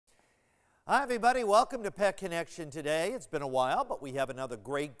Hi, everybody. Welcome to Pet Connection today. It's been a while, but we have another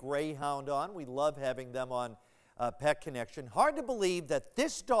great Greyhound on. We love having them on Pet Connection. Hard to believe that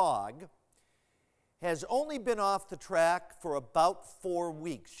this dog has only been off the track for about 4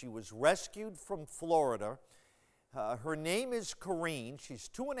 weeks. She was rescued from Florida. Her name is Corrine. She's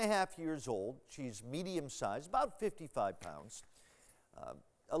 2.5 years old. She's medium-sized, about 55 pounds.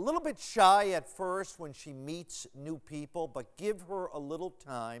 A little bit shy at first when she meets new people, but give her a little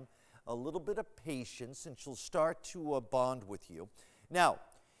time, a little bit of patience, and she'll start to bond with you. Now,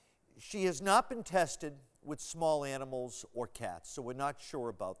 she has not been tested with small animals or cats, so we're not sure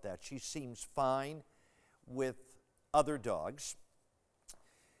about that. She seems fine with other dogs.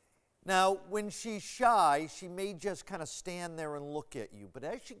 Now, when she's shy, she may just kind of stand there and look at you, but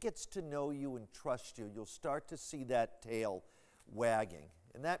as she gets to know you and trust you, you'll start to see that tail wagging,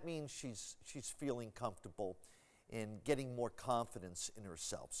 and that means she's feeling comfortable and getting more confidence in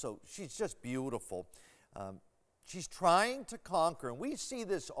herself. So she's just beautiful. She's trying to conquer, and we see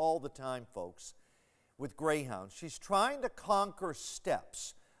this all the time, folks, with greyhounds. She's trying to conquer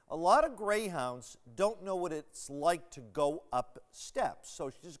steps. A lot of greyhounds don't know what it's like to go up steps, so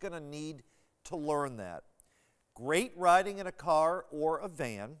she's going to need to learn that. Great riding in a car or a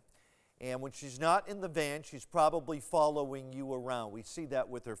van, and when she's not in the van, she's probably following you around. We see that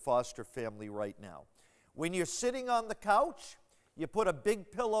with her foster family right now. When you're sitting on the couch, you put a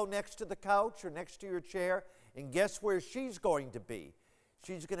big pillow next to the couch or next to your chair, and guess where she's going to be?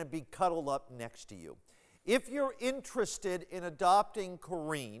 She's going to be cuddled up next to you. If you're interested in adopting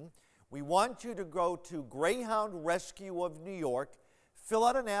Corrine, we want you to go to Greyhound Rescue of New York, fill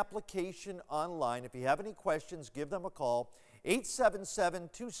out an application online. If you have any questions, give them a call,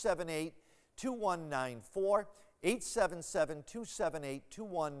 877-278-2194,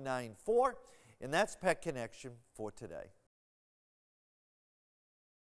 877-278-2194. And that's Pet Connection for today.